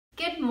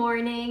Good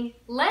morning.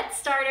 Let's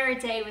start our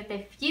day with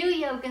a few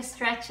yoga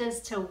stretches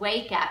to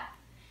wake up.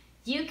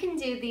 You can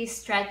do these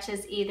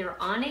stretches either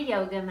on a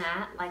yoga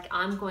mat, like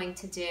I'm going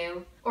to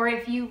do, or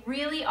if you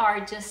really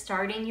are just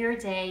starting your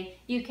day,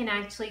 you can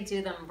actually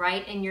do them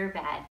right in your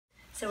bed.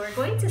 So we're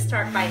going to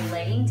start by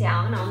laying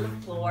down on the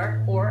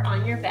floor or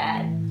on your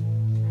bed.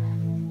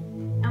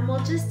 And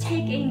we'll just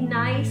take a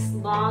nice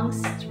long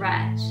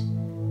stretch.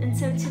 And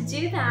so to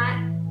do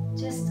that,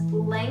 just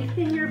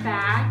lengthen your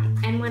back.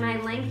 And when I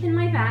lengthen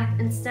my back,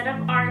 instead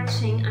of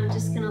arching, I'm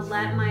just gonna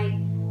let my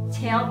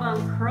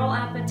tailbone curl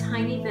up a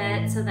tiny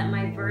bit so that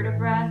my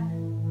vertebra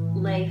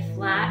lay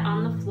flat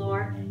on the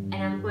floor, and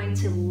I'm going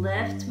to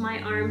lift my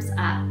arms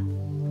up.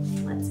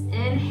 Let's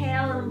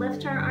inhale and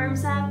lift our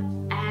arms up.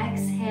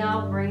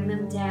 Exhale, bring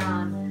them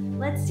down.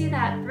 Let's do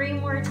that 3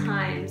 more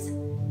times.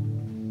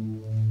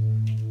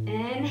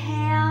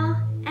 Inhale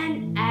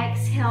and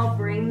exhale,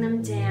 bring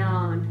them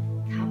down.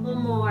 Couple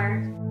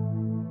more.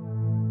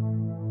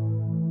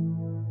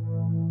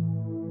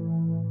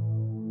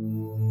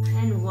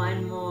 And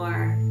one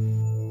more.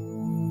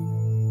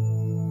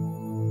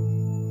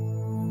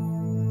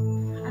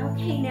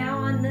 Okay, now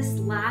on this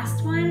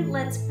last one,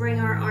 let's bring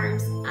our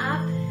arms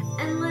up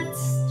and let's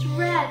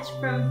stretch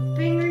from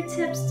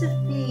fingertips to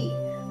feet.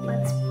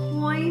 Let's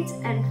point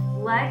and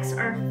flex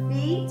our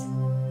feet.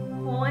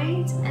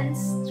 Point and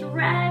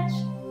stretch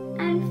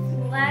and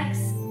flex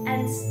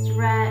and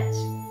stretch.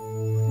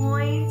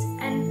 Point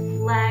and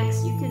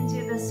flex. You can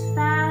do this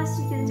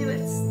fast, you can do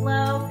it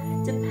slow,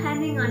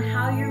 depending on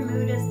how your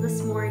mood is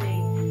this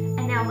morning.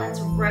 And now let's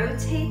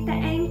rotate the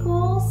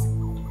ankles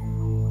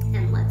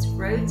and let's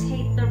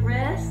rotate the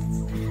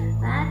wrists.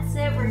 That's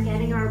it, we're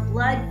getting our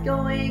blood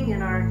going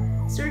and our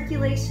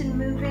circulation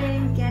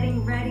moving,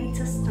 getting ready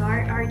to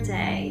start our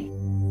day.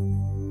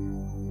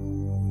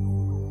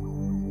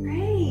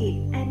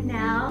 Great, and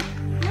now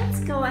let's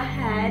go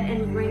ahead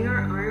and bring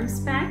our arms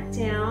back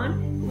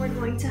down. We're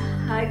going to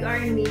hug our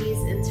knees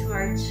into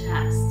our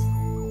chest.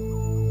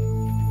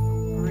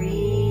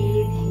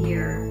 Breathe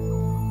here.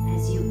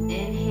 As you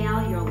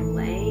inhale, you'll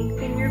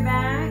lengthen your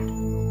back.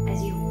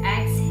 As you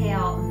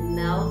exhale,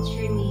 melt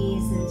your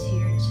knees into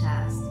your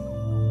chest.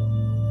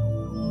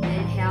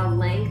 Inhale,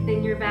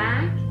 lengthen your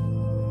back.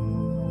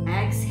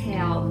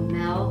 Exhale,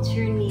 melt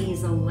your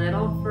knees a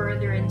little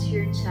further into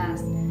your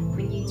chest.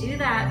 When you do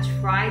that,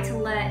 try to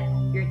let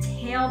your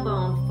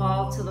tailbone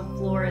fall to the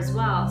floor as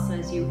well. So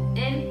as you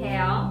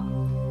inhale,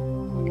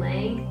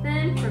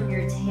 lengthen from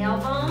your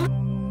tailbone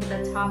to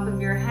the top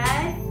of your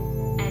head,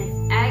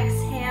 and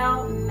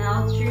exhale,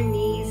 melt your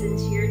knees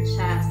into your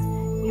chest.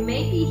 You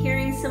may be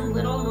hearing some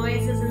little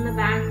noises in the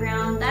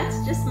background.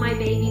 That's just my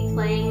baby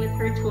playing with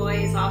her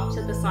toys off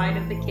to the side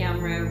of the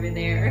camera over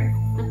there.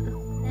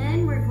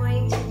 Then we're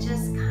going to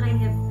just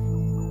kind of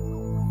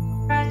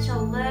stretch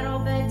a little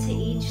bit to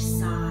each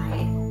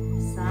side,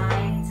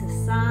 side to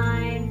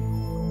side.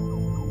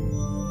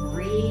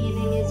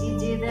 Breathing as you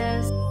do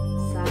this,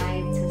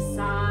 side to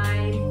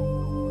side.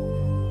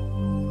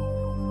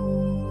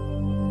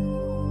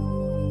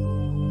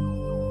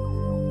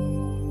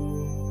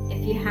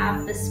 If you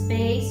have the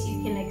space,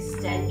 you can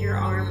extend your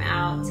arm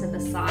out to the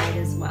side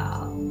as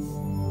well.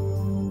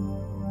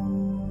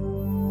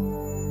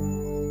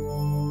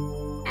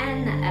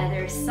 And the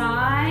other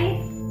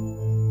side.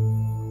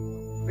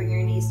 Bring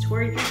your knees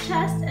toward your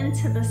chest and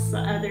to the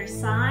other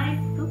side.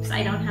 Oops,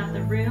 I don't have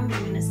the room.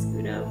 I'm going to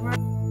scoot over.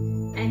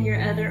 And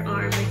your other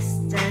arm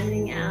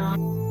extending out.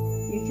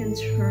 You can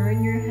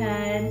turn your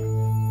head.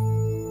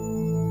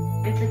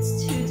 If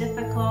it's too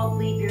difficult,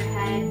 leave your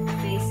head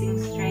facing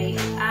straight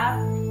up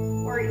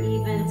or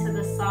even to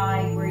the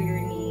side where your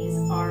knees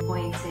are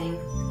pointing.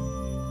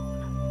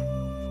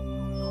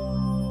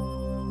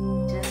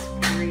 Just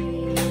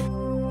breathe.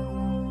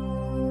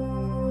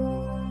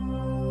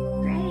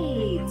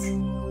 Great.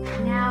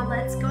 Now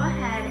let's go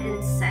ahead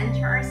and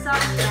center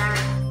ourselves back.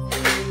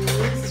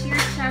 Knees to your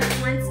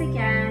chest once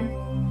again.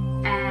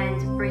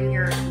 And bring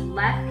your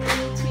left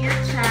knee to your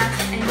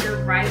chest and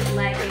your right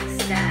leg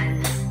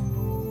extends.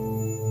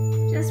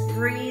 Just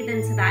breathe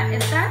into that.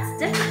 If that's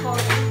difficult,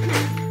 you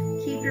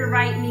can keep your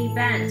right knee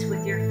bent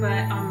with your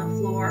foot on the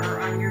floor or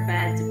on your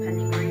bed,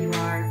 depending where you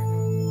are.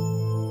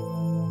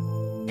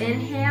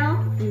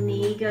 Inhale,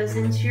 knee goes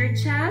into your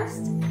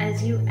chest.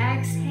 As you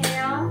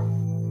exhale,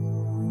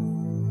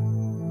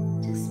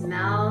 just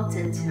melt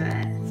into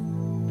it.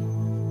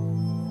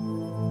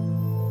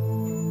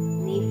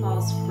 Knee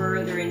falls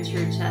further into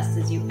your chest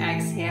as you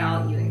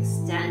exhale. You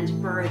extend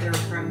further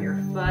from your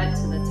foot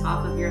to the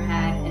top of your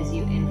head as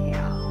you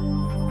inhale.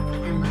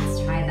 And let's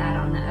try that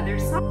on the other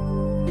side.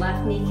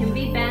 Left knee can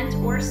be bent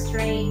or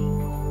straight.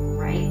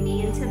 Right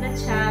knee into the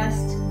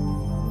chest.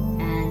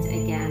 And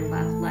again,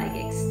 left leg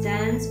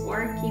extends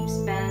or keeps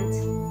bent.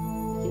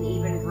 You can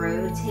even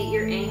rotate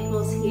your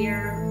ankles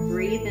here.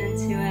 Breathe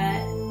into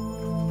it.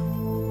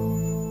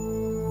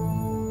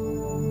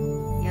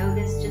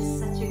 Yoga is just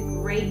such a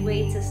great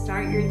way to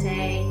start your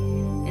day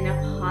in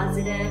a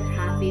positive,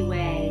 happy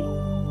way.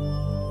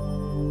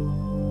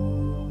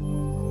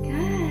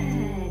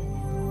 Good.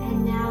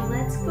 And now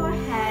let's go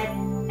ahead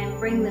and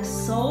Bring the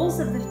soles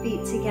of the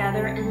feet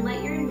together and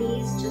let your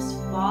knees just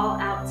fall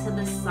out to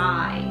the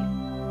side.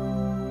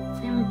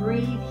 And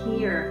breathe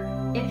here.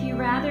 If you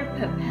rather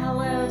put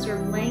pillows or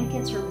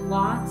blankets or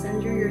blocks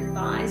under your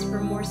thighs for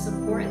more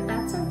support,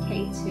 that's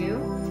okay too.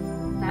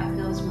 That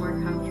feels more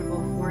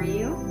comfortable for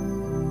you.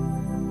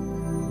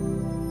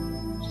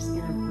 Just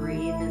gonna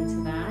breathe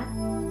into that.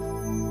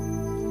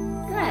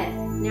 Good.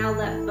 Now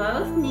let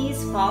both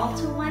knees fall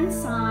to one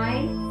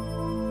side,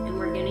 and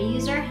we're gonna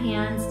use our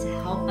hands to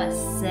help us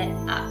sit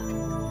up.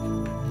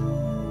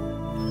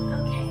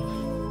 Okay.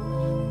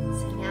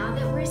 So now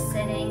that we're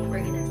sitting,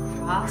 we're gonna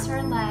cross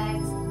our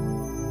legs,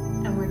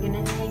 and we're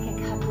gonna take a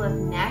couple of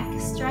neck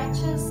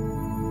stretches.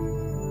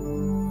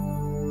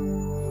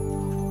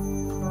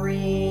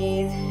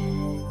 Breathe.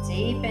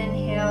 Deep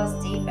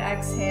inhales, deep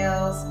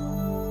exhales.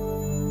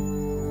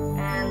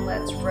 And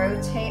let's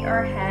rotate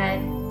our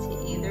head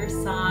to either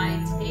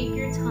side. Take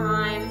your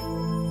time.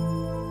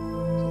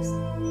 Just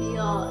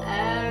feel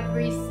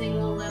every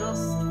single little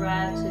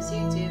stretch as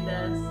you do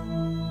this.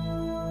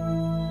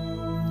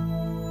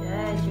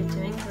 Good, you're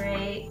doing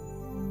great.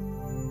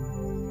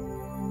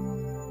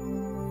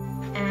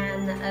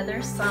 And the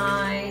other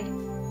side.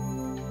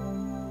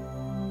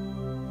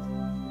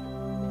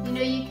 You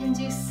know, you can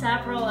do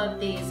several of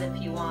these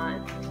if you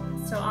want.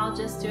 So I'll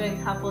just do a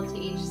couple to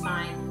each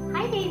side.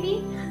 Hi,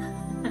 baby.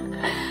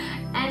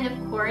 And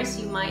of course,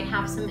 you might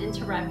have some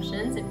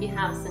interruptions if you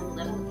have some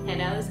little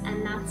kiddos,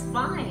 and that's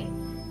fine.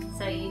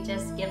 So you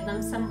just give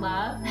them some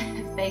love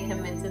if they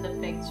come into the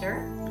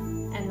picture,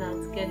 and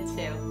that's good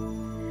too.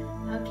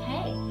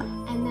 Okay,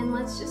 and then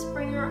let's just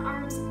bring our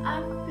arms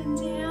up and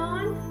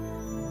down.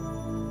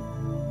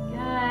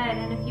 Good,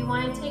 and if you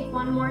want to take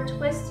one more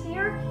twist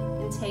here,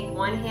 you can take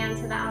one hand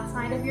to the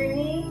outside of your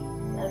knee,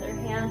 the other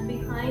hand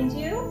behind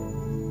you.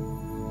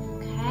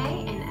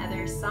 Okay, and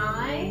other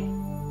side.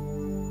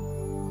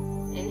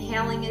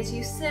 Inhaling as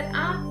you sit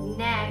up.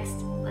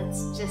 Next,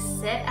 let's just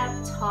sit up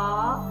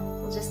tall.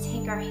 We'll just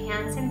take our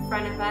hands in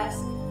front of us.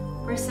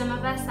 For some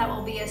of us, that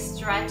will be a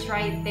stretch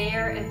right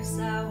there. If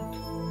so,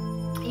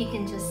 you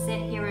can just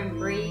sit here and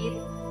breathe.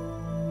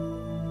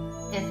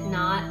 If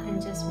not,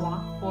 then just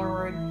walk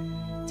forward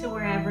to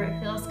wherever it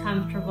feels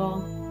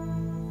comfortable.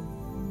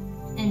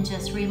 And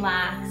just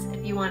relax.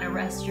 If you want to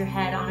rest your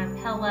head on a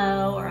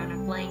pillow or on a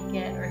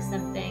blanket or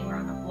something, or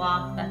on a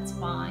block, that's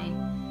fine.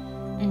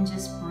 And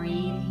just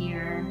breathe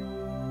here.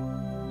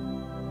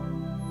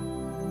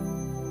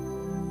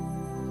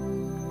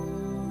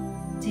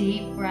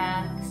 Deep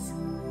breaths.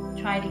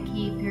 Try to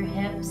keep your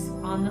hips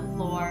on the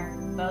floor,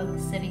 both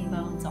sitting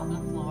bones on the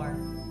floor.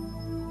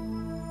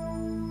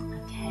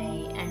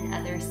 Okay, and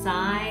other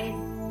side.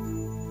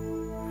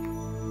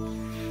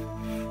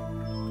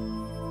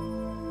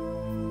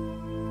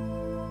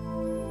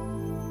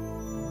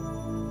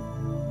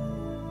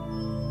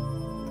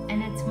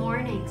 And it's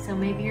morning, so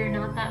maybe you're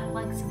not that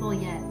flexible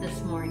yet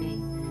this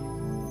morning.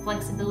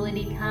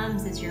 Flexibility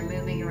comes as you're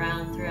moving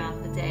around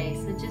throughout the day,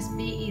 so just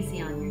be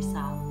easy on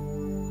yourself.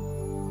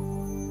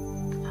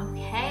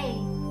 Okay,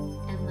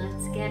 and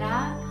let's get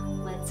up,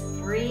 let's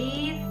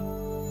breathe.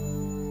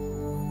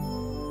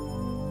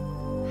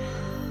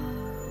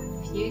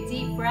 A few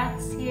deep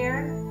breaths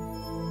here.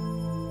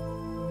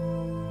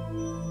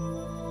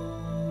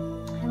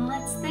 And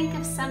let's think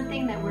of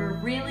something that we're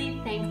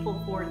really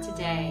thankful for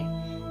today.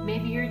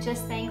 Maybe you're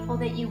just thankful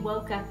that you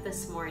woke up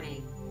this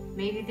morning.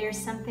 Maybe there's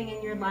something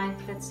in your life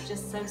that's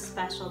just so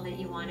special that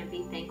you want to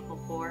be thankful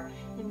for,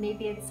 and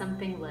maybe it's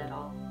something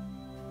little.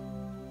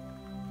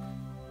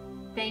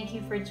 Thank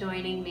you for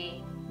joining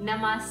me.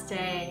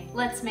 Namaste.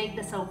 Let's make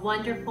this a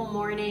wonderful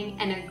morning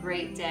and a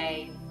great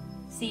day.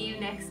 See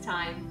you next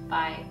time.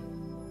 Bye.